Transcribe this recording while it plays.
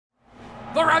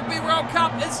The Rugby World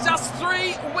Cup is just 3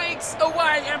 weeks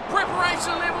away and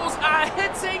preparation levels are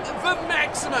hitting the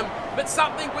maximum. But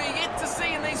something we're yet to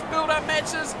see in these build-up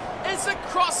matches is a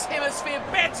cross-hemisphere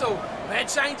battle. That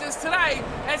changes today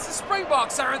as the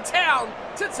Springboks are in town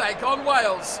to take on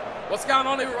Wales. What's going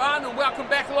on, everyone, and welcome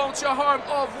back along to your home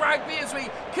of rugby as we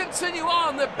continue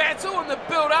on the battle and the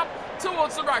build-up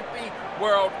towards the Rugby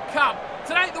World Cup.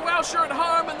 Today the Welsh are at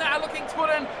home and they are looking to put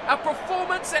in a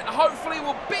performance that hopefully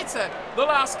will better the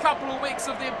last couple of weeks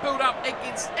of their build-up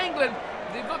against England.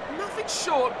 They've looked nothing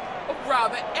short of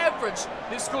rather average.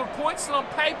 They've scored points and on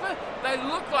paper they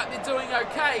look like they're doing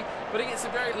okay, but against a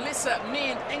very lesser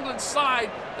manned England side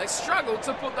they struggle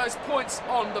to put those points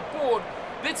on the board.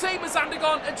 Their team has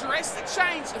undergone a drastic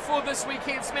change for this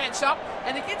weekend's matchup,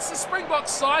 and against the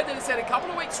Springboks side that has had a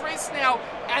couple of weeks rest now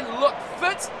and look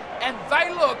fit, and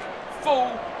they look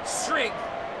full strength.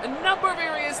 A number of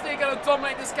areas they're going to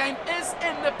dominate this game is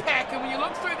in the pack, and when you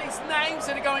look through these names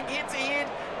that are going head to head,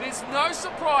 there's no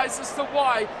surprise as to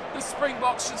why the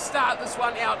Springboks should start this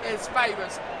one out as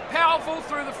favourites. Powerful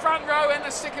through the front row and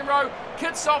the second row,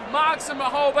 Kitsov, Marks and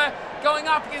Maholba going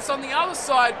up against on the other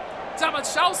side.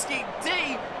 Damachalski, D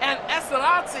and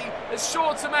Asarati is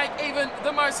sure to make even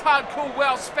the most hardcore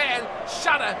Welsh fan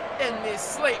shudder in their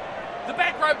sleep. The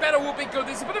back row battle will be good.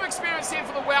 There's a bit of experience here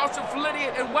for the Welsh with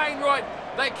Lydiot and Wainwright.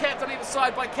 They capped on either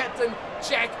side by Captain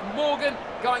Jack Morgan,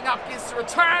 going up against the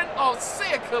return of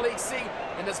Sia Khaleesi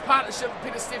and his partnership with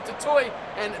Peter Steph Toy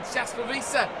and Jasper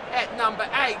Visa at number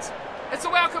 8. It's a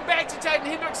welcome back to Jaden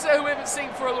Hendrickson, who we haven't seen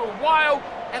for a little while.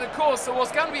 And of course, there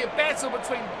was going to be a battle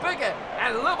between Bigger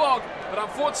and Libog, but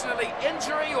unfortunately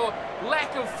injury or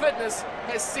lack of fitness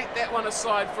has set that one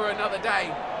aside for another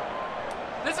day.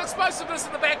 There's explosiveness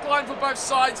in the back line for both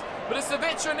sides, but it's the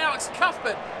veteran Alex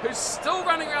Cuthbert, who's still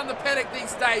running around the paddock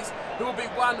these days, who will be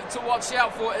one to watch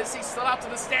out for. Is he still up to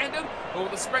the standard, or will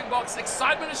the Springboks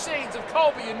excitement machines of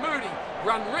Colby and Moody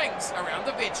run rings around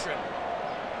the veteran?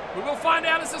 We will find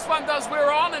out as this one does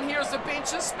wear on, and here's the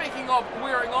benches. Speaking of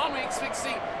wearing on, we expect to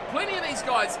see plenty of these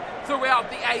guys throughout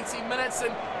the 80 minutes,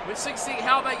 and we expect to see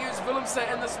how they use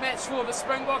Willemse in this match for the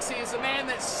Springboks. He is a man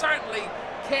that certainly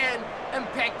can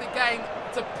impact the game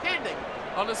depending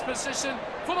on his position.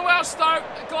 For the Welsh though,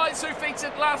 guys who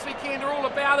featured last weekend are all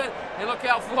about it, and look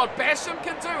out for what Basham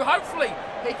can do. Hopefully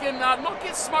he can not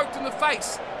get smoked in the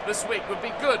face this week. Would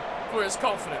be good for his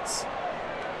confidence.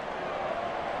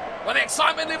 Well, the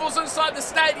excitement levels inside the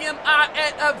stadium are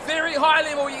at a very high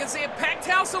level. You can see a packed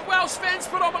house of Welsh fans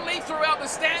predominantly throughout the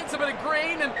stands, a bit of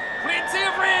green and plenty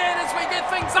of red as we get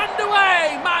things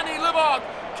underway. Marnie Libog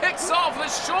kicks off the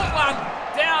short one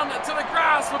down to the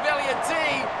grass with Elliot D.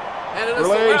 And it is the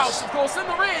Welsh, of course, in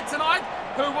the red tonight,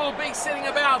 who will be sitting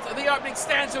about the opening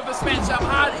stanza of this matchup.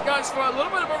 Hardy goes for a little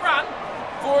bit of a run.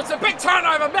 It's a big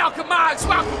turnover. Malcolm Marks,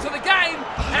 welcome to the game.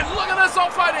 And look at this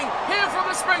offloading here from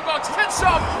the Springboks.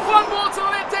 Kitsov, one more to the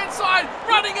left-hand side,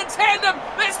 running in tandem.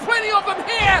 There's plenty of them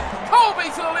here. Colby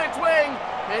to the left wing.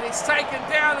 And he's taken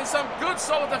down in some good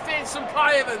solid defence from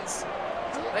Kai Evans.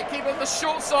 They keep it the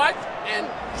short side, and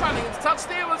trying to touch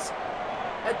there was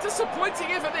a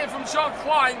disappointing effort there from John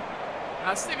Klein.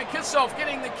 Stephen Kitsov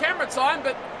getting the camera time,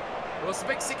 but it was the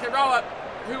big second rower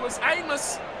who was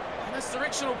aimless in this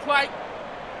directional play.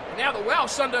 And now the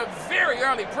Welsh under very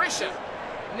early pressure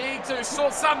need to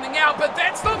sort something out, but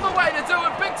that's not the way to do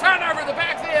it. Big turnover at the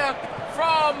back there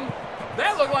from,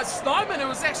 that looked like Snyman, who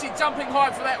was actually jumping high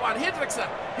for that one. Hendrickson,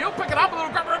 he'll pick it up, a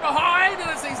little grubber behind,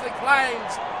 and it's easily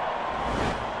claimed.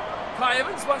 Kai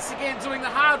Evans once again doing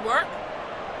the hard work,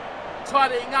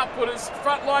 tidying up what his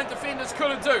front line defenders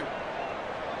couldn't do.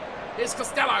 Here's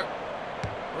Costello.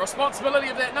 The responsibility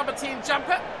of that number 10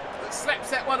 jumper,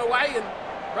 slaps that one away, and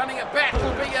running it back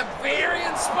will be a very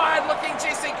inspired looking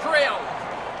Jesse Creel.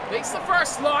 Beats the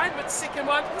first line, but second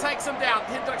one takes him down.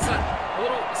 Hendrickson, a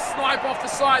little snipe off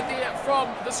the side there from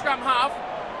the scrum half.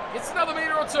 Gets another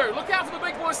metre or two. Look out for the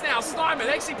big boys now. Snyman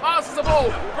actually passes the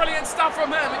ball. Brilliant stuff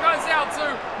from him. It goes out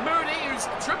to Moody, who's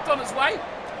tripped on his way.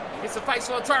 Gets a face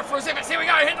on the turf for his efforts. Here we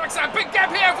go, Hendrickson. Big gap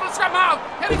here for the scrum half.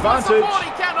 Heading for the support, he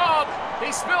cannot.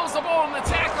 He spills the ball in the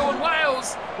tackle, and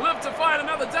Wales live to fight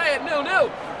another day at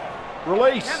 0-0.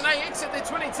 Release. Can they exit their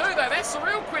 22 though? That's the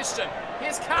real question.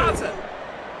 Here's Carter.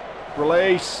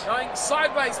 Release. Going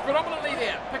sideways predominantly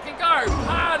there. Pick and go.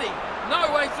 Hardy.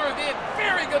 No way through there.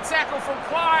 Very good tackle from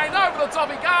Klein. Over the top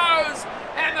he goes.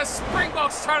 And the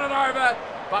Springboks turn it over.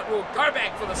 But we'll go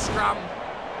back for the scrum.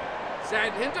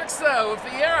 Jaden Hendrickson with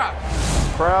the error.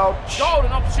 Crouch.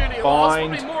 Golden opportunity. Well, I was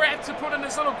Bind. probably more apt to put in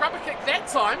this little grubber kick that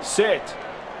time. Set.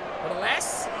 But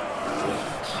alas,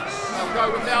 they'll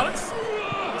go without it.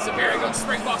 It's a very good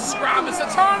Springbok scrum. It's a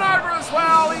turnover as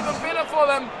well, even better for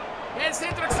them. As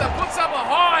Hendrickson puts up a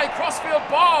high crossfield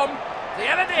bomb. The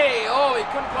Kennedy, oh, he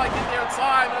couldn't quite get there in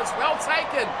time, and it's well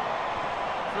taken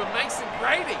from Mason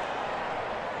Grady.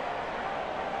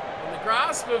 In the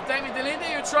grasp of Damien Delende,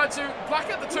 who tried to pluck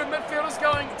it. The two midfielders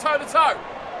going toe-to-toe.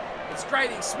 As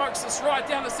Grady smokes this right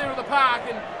down the centre of the park,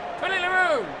 and Billy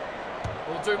LaRue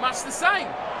will do much the same.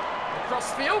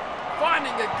 Across field,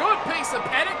 finding a good piece of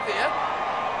paddock there.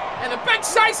 And a big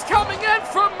chase coming in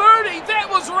from Moody. That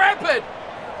was rapid.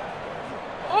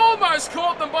 Almost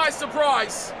caught them by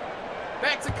surprise.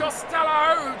 Back to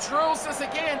Costello, who drills this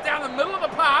again down the middle of the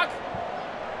park,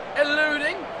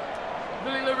 eluding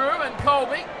Billy LaRue and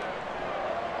Colby.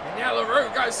 And now LaRue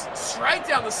goes straight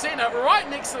down the centre, right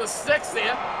next to the sticks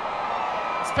there.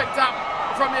 It's picked up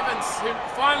from Evans, who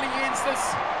finally ends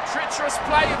this treacherous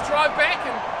play of drive back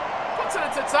and puts it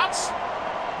into touch.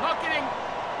 Not getting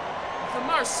the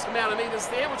most amount of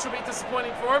metres there, which will be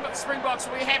disappointing for him, but the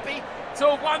Springboks will be happy to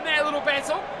have won their little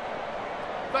battle.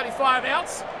 35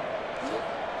 outs.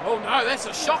 Oh no, that's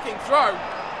a shocking throw.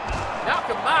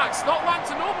 Malcolm Marks, not one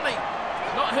to normally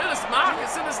not hit his mark.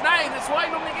 It's in his name. That's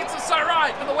why he normally gets it so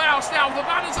right. But the Welsh now, the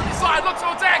advantage on his side, looks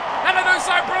to attack, and they do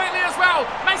so brilliantly as well.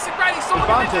 Mason Grady saw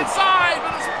him inside,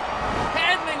 but his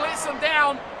handling lets him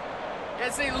down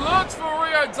as he looks for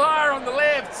Rio Dyer on the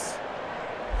left.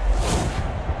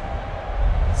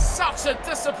 Such a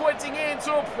disappointing end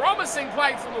to a promising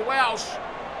play from the Welsh.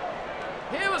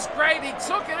 Here was Grady,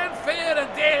 took it in field, and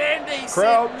Delende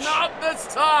said not this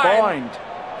time. Bind.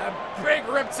 A big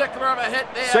rib tickler of a hit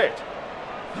there. Set.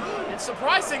 And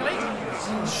surprisingly,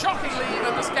 shockingly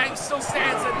even, this game still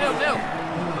stands at 0-0.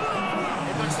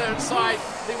 It looks there inside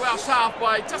the Welsh half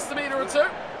by just a metre or two.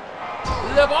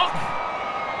 Libbok.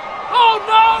 Oh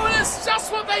no, it's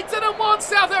just what they didn't want,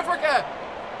 South Africa.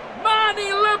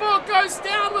 Marnie Libbok goes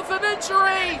down with an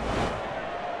injury.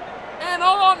 And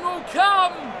on will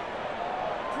come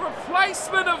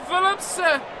replacement of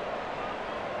Willemse.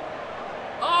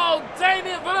 Oh,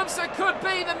 Damien Willemse could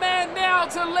be the man now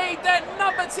to lead that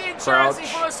number 10 jersey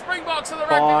for the Springboks in the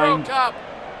Rugby World Cup.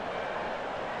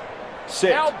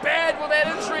 Sit. How bad will that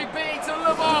injury be to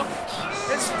Libbok?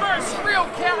 His first real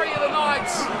carry of the night.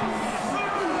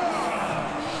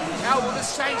 How will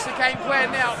this change the game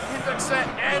plan now? Hendrickson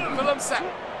and Willemse.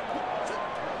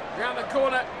 Round the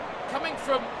corner, coming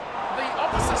from the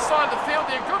opposite side of the field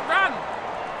there. Good run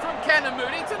from Canon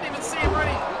Moody. Didn't even see him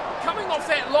really coming off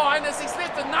that line as he's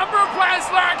left a number of players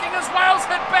lurking as Wales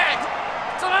hit back.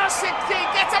 Tolasicki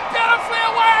gets it beautifully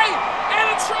away, and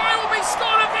a try will be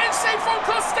scored eventually from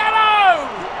Costello.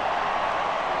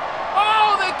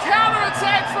 Oh, the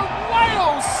counter-attack from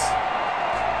Wales.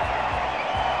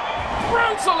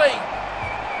 Brutally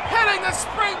hitting the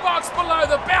Springboks below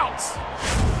the belt.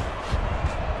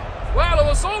 Well, it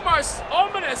was almost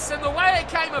ominous in the way it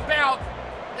came about.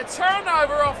 A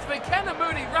turnover off the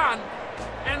Kanamudi run.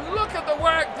 And look at the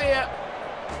work there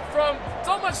from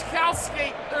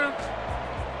Domachkowski, who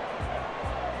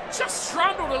just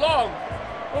trundled along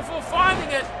before finding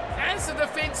it as the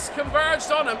defence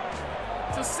converged on him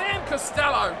to Sam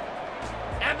Costello.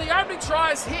 And the opening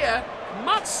try is here,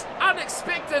 much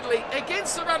unexpectedly,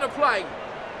 against the run of play.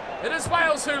 It is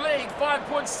Wales who lead 5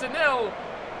 points to 0,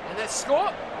 and that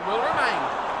score will remain.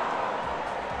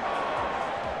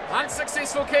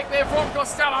 Unsuccessful kick there from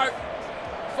Costello.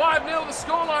 5-0 the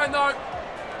scoreline though.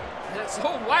 And it's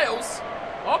all Wales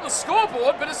on the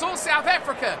scoreboard, but it's all South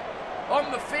Africa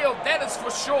on the field, that is for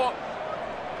sure.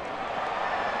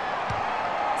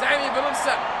 Damien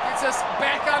Willemse gets us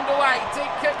back underway.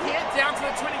 Deep kick here down to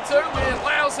the 22, where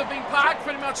Wales have been parked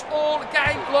pretty much all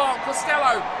game long.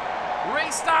 Costello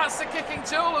restarts the kicking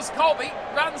duel as Colby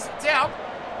runs down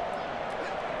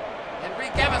and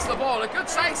regathers the ball. A good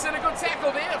chase and a good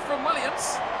tackle there from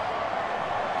Williams.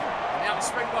 And now the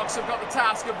Springboks have got the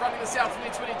task of running this out from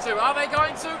their 22. Are they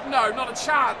going to? No, not a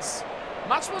chance.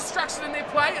 Much more structured in their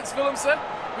play. It's Willemse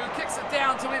who kicks it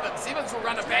down to Evans. Evans will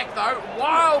run it back though.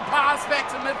 Wild pass back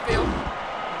to midfield.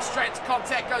 Straight to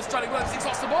contact goes Johnny Williams. He's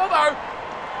lost the ball though.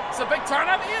 It's a big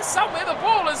turnover here somewhere. The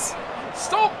ball is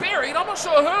still buried. I'm not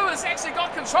sure who has actually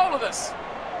got control of this.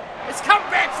 It's come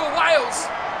back for Wales.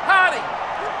 Hardy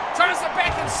turns it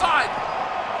back inside.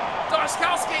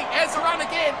 Domachkowski has a run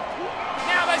again.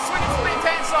 Now they swing it to the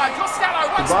left-hand side. Costello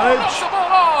once more knocks the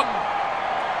ball on.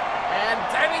 And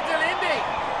David Delende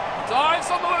dives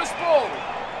on the loose ball.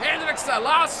 Hendrickson,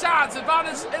 last chance,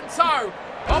 advantage in tow.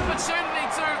 Opportunity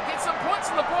to get some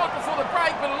points on the board before the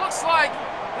break, but it looks like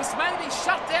this may be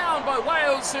shut down by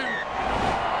Wales, who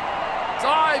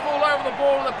dive all over the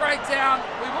ball with a breakdown.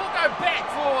 We will go go back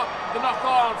for the knock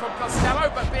on from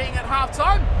Costello, but being at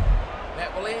half-time,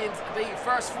 that will end the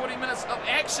first 40 minutes of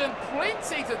action.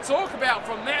 Plenty to talk about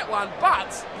from that one,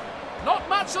 but not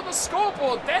much on the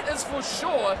scoreboard, that is for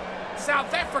sure.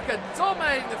 South Africa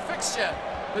dominating the fixture,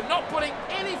 but not putting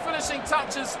any finishing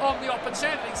touches on the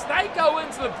opportunities. They go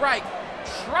into the break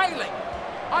trailing.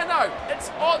 I know, it's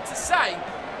odd to say,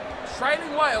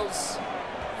 trailing Wales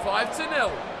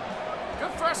 5-0.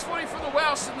 Good first 40 from the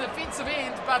Welsh in the defensive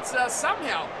end, but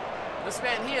somehow this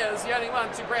man here is the only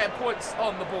one to grab points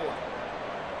on the board.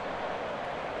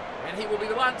 And he will be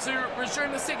the one to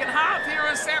resume the second half. Here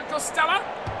is Sam Costello.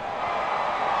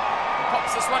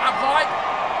 Pops this one up high.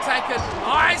 Taken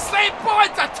nicely by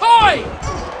Toy.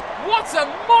 What a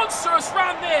monstrous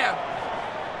run there.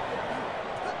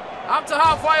 Up to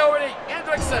halfway already.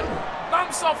 Hendrickson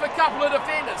bumps off a couple of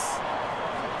defenders.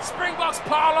 Springboks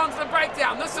pile onto the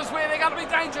breakdown. This is where they're going to be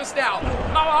dangerous now.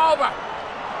 Noah Holber.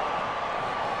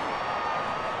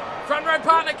 Front row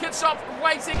partner Kitshoff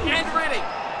waiting and ready.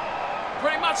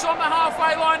 Pretty much on the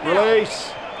halfway line now.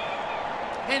 Release.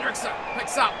 Hendrickson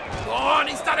picks up. Oh, and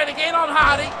he's done it again on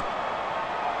Hardy.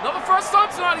 Not the first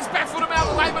time tonight he's backfoot him out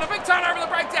of the way, but a big turnover in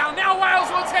the breakdown. Now Wales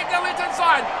will take their left hand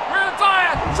side. Rear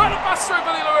Dyer trying to bust through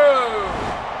Billy LaRue.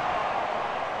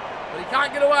 But he can't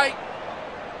get away.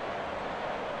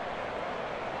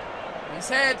 He's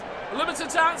had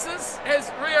limited chances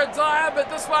as Rio Dyer, but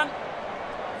this one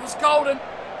was golden.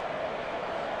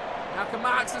 Malcolm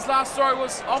Marks' last throw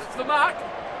was off the mark.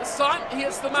 This time he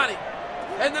hits the money.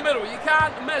 In the middle, you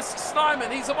can't miss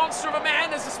Snyman. He's a monster of a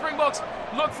man as the Springboks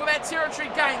look for that territory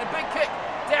gain. A big kick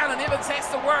down, and Evans has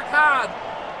to work hard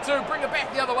to bring it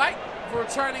back the other way for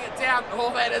returning it down.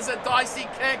 Oh, that is a dicey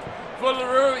kick for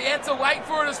LaRue. He had to wait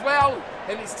for it as well,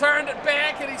 and he's turned it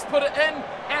back, and he's put it in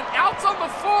and out on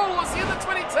the full. Was he in the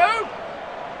 22?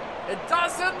 It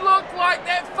doesn't look like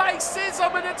that face says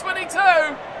I'm in the 22.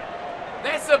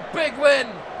 That's a big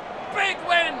win. Big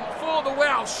win for the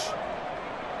Welsh.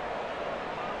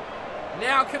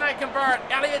 Now can they convert?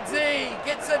 Elliot D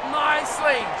gets it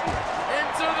nicely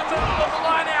into the middle of the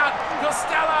line out.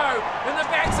 Costello in the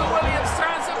back to Williams,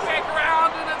 turns it back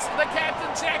around, and it's the captain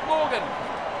Jack Morgan.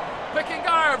 Pick and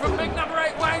go from big number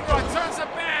 8 Wainwright, turns it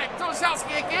back.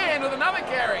 Dozowski again with another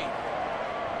carry.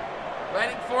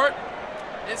 Waiting for it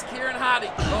is Kieran Hardy.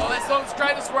 Oh, that's not his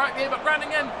greatest work there, but running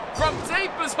in from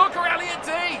deep is hooker Elliot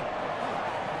D.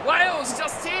 Wales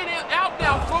just 10 out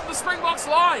now from the Springboks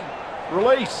line.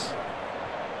 Release.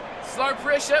 Slow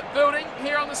pressure building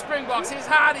here on the Springboks. Here's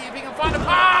Hardy if he can find a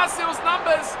pass. There was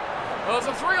numbers. Well, there's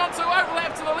a 3-on-2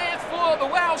 overlap to the left for the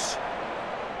Welsh.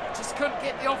 Just couldn't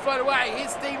get the offload away.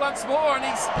 Here's D once more, and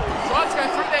he's trying to go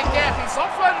through that gap. He's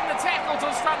offloading the tackle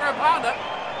to his front row partner.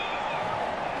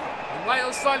 And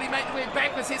Wales slowly make the way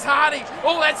backwards. Here's Hardy.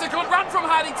 Oh, that's a good run from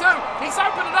Hardy too. He's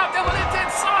opened it up down the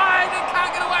left-hand side and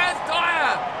can't get away. It's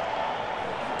Dyer.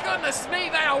 Goodness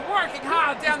me, they are working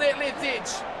hard down that left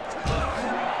edge.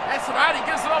 That's right, he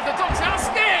gives it off to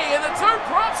Dozowski, and the two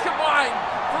props combine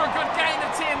for a good gain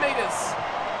of 10 metres.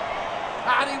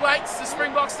 Hardy waits, the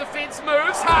Springboks defence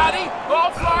moves. Hardy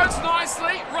offloads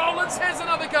nicely. Rollins has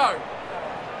another go.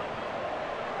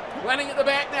 Running at the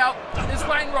back now is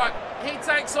Wainwright. He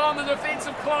takes on the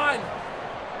defensive Klein.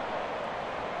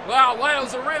 Wow,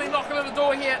 Wales are really knocking at the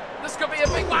door here. This could be a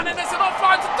big one, and it's an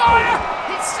offload to Dyer.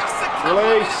 He's just a couple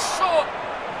of metres short.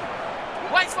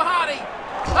 Waits for Hardy.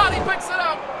 Hardy picks it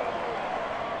up.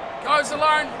 Goes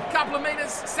alone, a couple of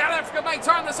metres. South Africa may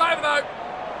turn this over though.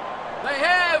 They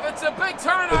have, it's a big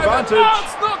turnover. Advantage. No,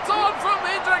 it's knocked on from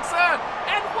Hendrickson.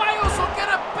 And Wales will get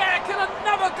it back in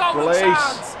another golden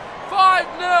chance.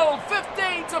 5-0,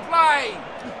 15 to play.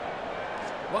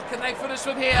 What can they finish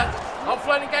with here?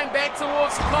 Offloading game back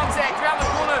towards contact. Round the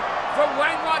corner from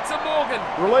Wainwright to Morgan.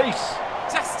 Release.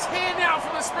 Just 10 now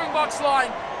from the Springboks line.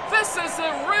 This is a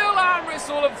real arm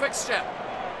wrestle of fixture.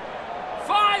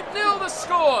 5-0 the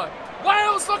score.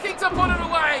 Wales looking to put it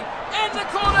away. In the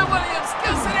corner, Williams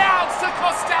gives it out to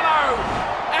Costello.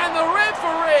 And the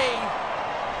referee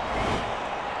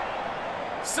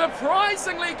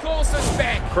surprisingly calls us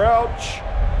back. Crouch.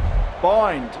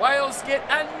 Bind. Wales get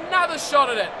another shot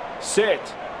at it. Set.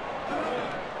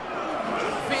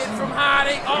 Fed from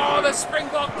Hardy. Oh, the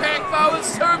Springbok pack though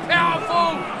is too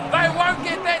powerful. They won't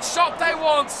get that shot they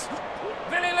want.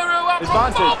 Billy LaRue up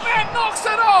from fullback, knocks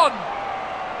it on.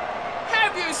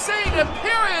 Have you seen a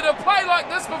period of play like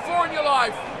this before in your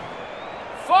life?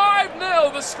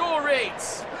 5-0 the score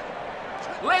reads.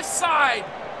 Left side.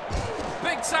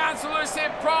 Big chance for loose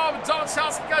head prob.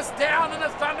 Dozowski goes down in a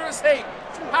thunderous heap.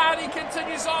 Hardy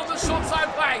continues on the short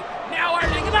side play. Now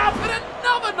opening it up and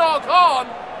another knock on.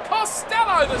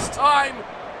 Costello this time.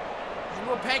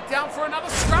 we're back down for another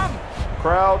scrum.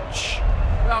 Crouch.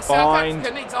 Well, South Bind.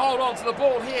 Africa need to hold on to the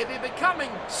ball here. They're becoming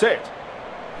Set.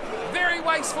 very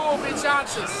wasteful of their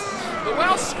chances. The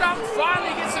Welsh scrum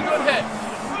finally gets a good hit.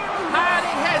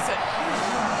 Hardy has it.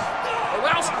 The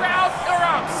Welsh crowd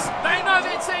erupts. They know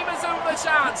their team is in with a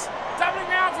chance. Doubling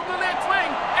round from the left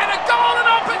wing. And a golden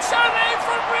opportunity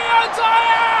from Rio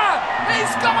Dyer.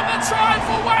 He's got the try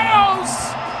for Wales.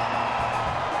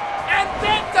 And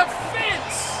that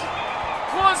defence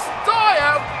was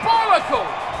diabolical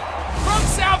from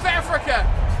South Africa.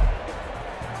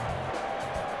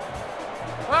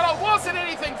 Well, it wasn't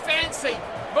anything fancy,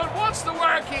 but watch the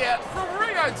work here from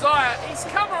Rio Dyer. He's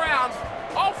come around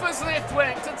off his left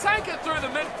wing to take it through the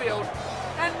midfield,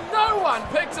 and no one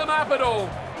picked him up at all.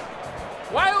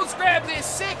 Wales grabbed their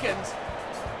second,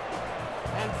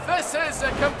 and this is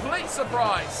a complete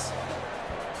surprise.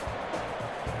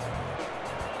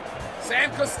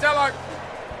 Sam Costello,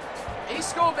 he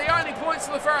scored the only points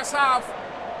in the first half.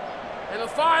 And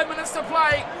with 5 minutes to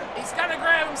play, he's going to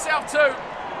grab himself two.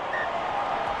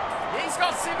 He's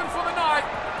got 7 for the night.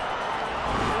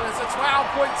 And it's a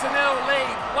 12-0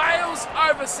 lead. Wales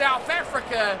over South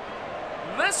Africa.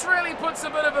 This really puts a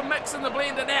bit of a mix in the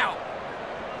blender now.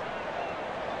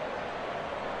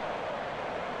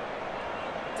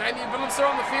 Damien Willemse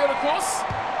on the field, of course.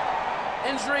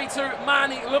 Injury to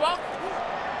Mani Libok.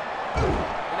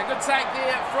 And a good take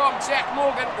there from Jack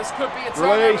Morgan. This could be a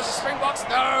turnover for the Springboks.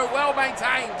 No, well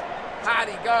maintained.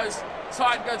 Hardy goes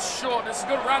tight, goes short. It's a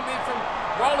good run there from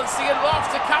Roland to get it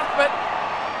off to Cuthbert.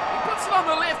 He puts it on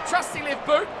the left, trusty left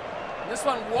boot. And this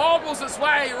one wobbles its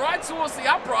way right towards the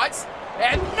uprights.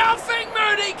 And nothing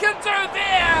Moody can do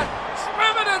there.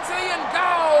 Driven into the end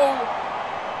goal.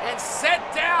 And sat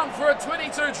down for a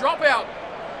 22 dropout.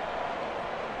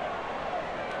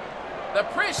 The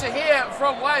pressure here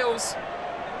from Wales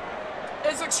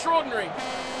is extraordinary.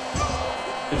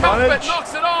 Cuthbert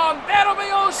knocks it on. That'll be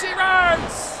all she wrote.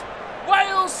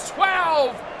 Wales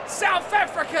 12, South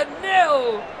Africa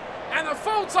 0. And the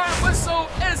full-time whistle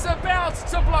is about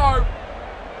to blow.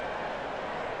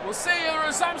 We'll see a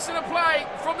resumption of play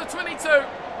from the 22.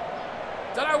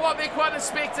 Don't know what they're quite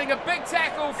expecting. A big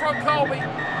tackle from Colby.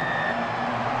 And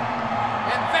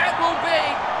that will be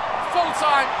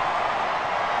full-time.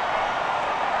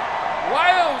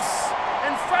 Wales,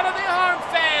 in front of their home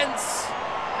fans,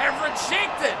 have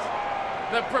rejected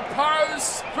the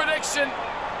proposed prediction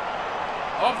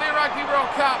of their Rugby World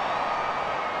Cup.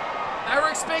 They were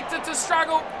expected to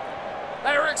struggle.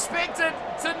 They were expected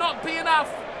to not be enough.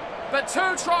 But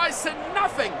 2 tries to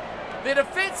nothing. Their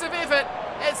defensive effort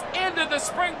has ended the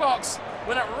Springboks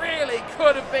when it really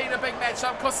could have been a big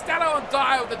matchup. Costello and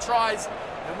Dyer with the tries,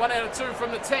 and 1 out of 2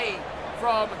 from the tee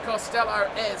from Costello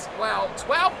as well.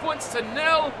 12 points to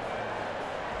 0.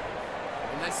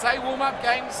 And they say warm-up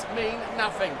games mean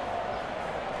nothing.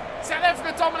 South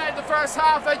Africa dominated the first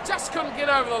half. They just couldn't get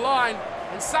over the line.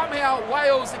 And somehow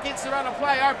Wales, against the run of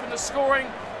play, opened the scoring.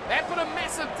 That put a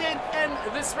massive dent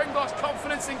in the Springboks'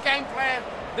 confidence in game plan.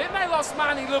 Then they lost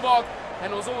Mani Libok,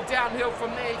 and it was all downhill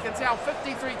from there. You can tell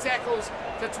 53 tackles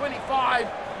to 25.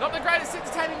 Not the greatest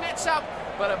entertaining matchup,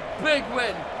 but a big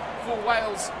win for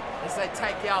Wales as they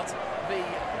take out the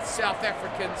South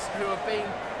Africans, who have been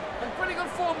in pretty good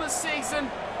form this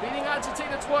season, beating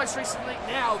Argentina twice recently.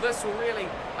 Now this will really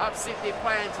upset their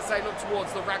plans as they look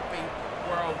towards the Rugby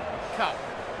World Cup.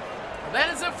 And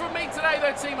that is it from me today,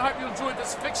 though, team. I hope you enjoyed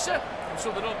this fixture. I'm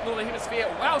sure the Northern Hemisphere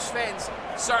Welsh fans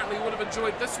certainly would have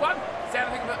enjoyed this one.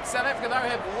 South Africa, though,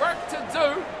 have work to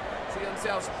do to get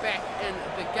themselves back in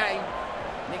the game.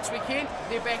 Next weekend,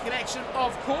 they're back in action,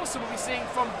 of course, and we'll be seeing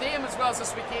from them as well as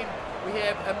this weekend. We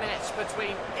have a match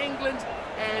between England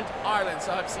and Ireland.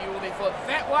 So I hope to see you all there for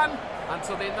that one.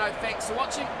 Until then, though, thanks for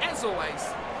watching, as always,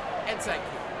 and take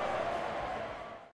care.